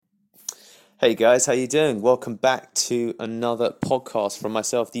Hey guys, how you doing? Welcome back to another podcast from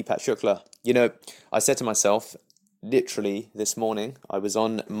myself, Deepak Shukla. I said to myself, literally this morning, I was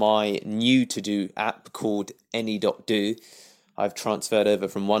on my new to-do app called Any.do. I've transferred over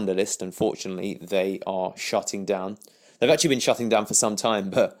from Wunderlist. Unfortunately, they are shutting down. They've actually been shutting down for some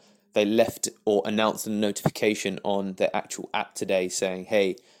time, but they left or announced a notification on their actual app today saying,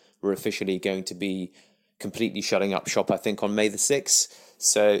 hey, we're officially going to be completely shutting up shop, I think, on May the 6th.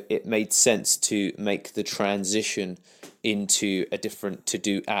 So it made sense to make the transition into a different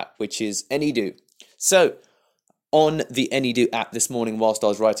to-do app, which is Anydo. So on the Anydo app this morning, whilst I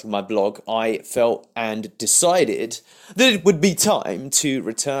was writing my blog, I felt and decided that it would be time to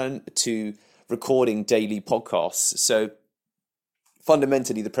return to recording daily podcasts. So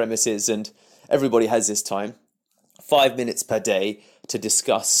fundamentally, the premise is, and everybody has this time, 5 minutes per day to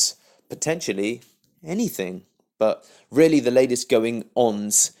discuss potentially anything, but really the latest going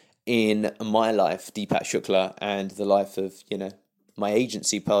ons in my life, Deepak Shukla, and the life of, my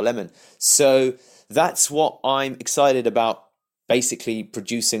agency, Pearl Lemon. So that's what I'm excited about basically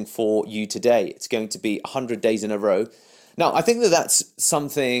producing for you today. It's going to be 100 days in a row. Now, I think that that's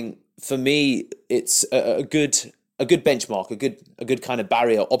something, for me, it's a good benchmark, a good kind of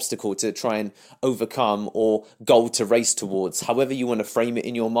barrier, obstacle to try and overcome, or goal to race towards, however you want to frame it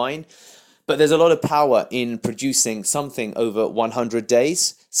in your mind. But there's a lot of power in producing something over 100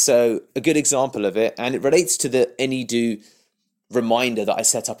 days. So a good example of it, and it relates to the Anydo reminder that I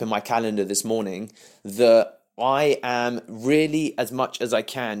set up in my calendar this morning, that I am really, as much as I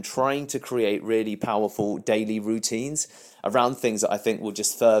can, trying to create really powerful daily routines around things that I think will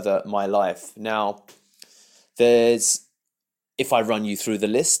just further my life. Now, if I run you through the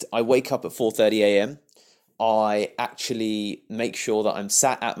list, I wake up at 4:30 a.m. I actually make sure that I'm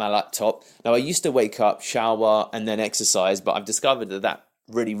sat at my laptop. Now, I used to wake up, shower, and then exercise, but I've discovered that that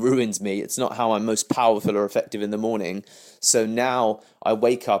really ruins me. It's not how I'm most powerful or effective in the morning. So now I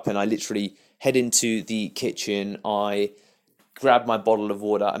wake up and I literally head into the kitchen. I grab my bottle of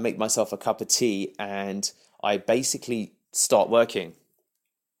water, I make myself a cup of tea, and I basically start working.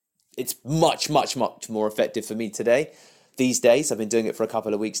 It's much, much, much more effective for me today. These days, I've been doing it for a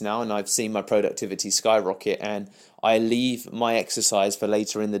couple of weeks now, and I've seen my productivity skyrocket, and I leave my exercise for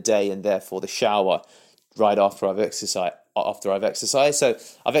later in the day, and therefore the shower right after I've exercised. So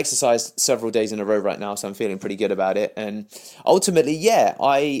I've exercised several days in a row right now, so I'm feeling pretty good about it. And ultimately, yeah,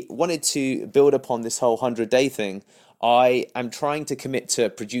 I wanted to build upon this whole 100-day thing. I am trying to commit to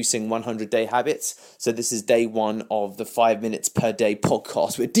producing 100-day habits. So this is day one of the 5 minutes per day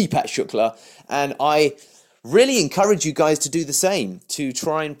podcast with Deepak Shukla. And I really encourage you guys to do the same, to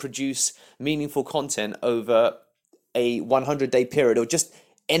try and produce meaningful content over a 100-day period, or just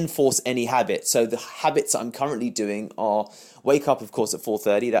enforce any habit. So the habits I'm currently doing are wake up, of course, at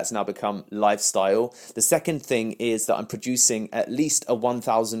 4:30. That's now become lifestyle. The second thing is that I'm producing at least a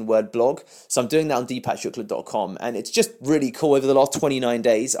 1,000 word blog. So I'm doing that on deepakshukla.com, and it's just really cool. Over the last 29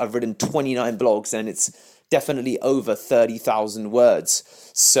 days, I've written 29 blogs, and it's definitely over 30,000 words.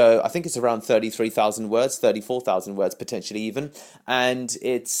 So I think it's around 33,000 words, 34,000 words potentially even. And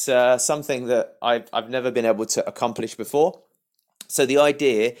it's something that I've never been able to accomplish before. So the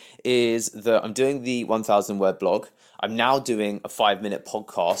idea is that I'm doing the 1,000 word blog. I'm now doing a 5-minute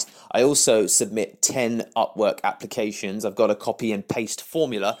podcast. I also submit 10 Upwork applications. I've got a copy and paste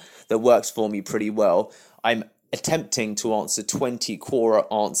formula that works for me pretty well. I'm attempting to answer 20 Quora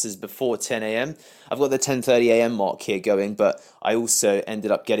answers before 10 a.m. I've got the 10:30 a.m. mark here going, but I also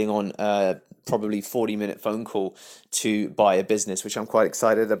ended up getting on probably 40-minute phone call to buy a business, which I'm quite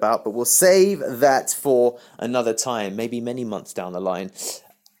excited about, but we'll save that for another time, maybe many months down the line.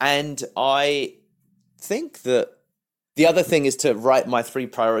 And I think that the other thing is to write my 3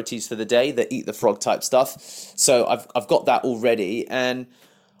 priorities for the day, the eat the frog type stuff. So I've got that already. And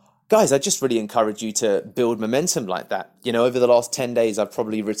guys, I just really encourage you to build momentum like that. Over the last 10 days, I've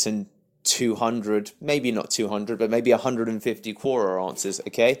probably written 200, maybe not 200, but maybe 150 Quora answers,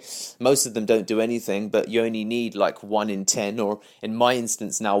 okay? Most of them don't do anything, but you only need like 1 in 10, or in my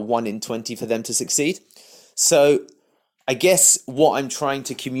instance now, 1 in 20 for them to succeed. So I guess what I'm trying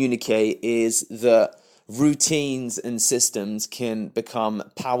to communicate is that routines and systems can become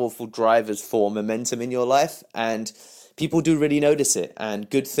powerful drivers for momentum in your life, and people do really notice it, and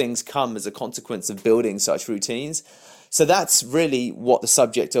good things come as a consequence of building such routines. So that's really what the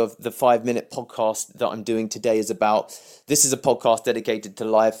subject of the 5-minute podcast that I'm doing today is about. This is a podcast dedicated to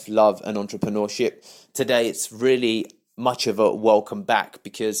life, love, and entrepreneurship. Today, it's really much of a welcome back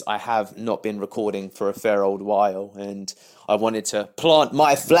because I have not been recording for a fair old while, and I wanted to plant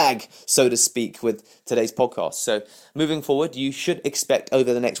my flag, so to speak, with today's podcast. So moving forward, you should expect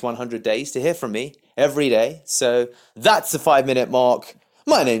over the next 100 days to hear from me every day. So that's the 5-minute mark.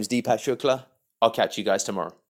 My name's Deepak Shukla. I'll catch you guys tomorrow.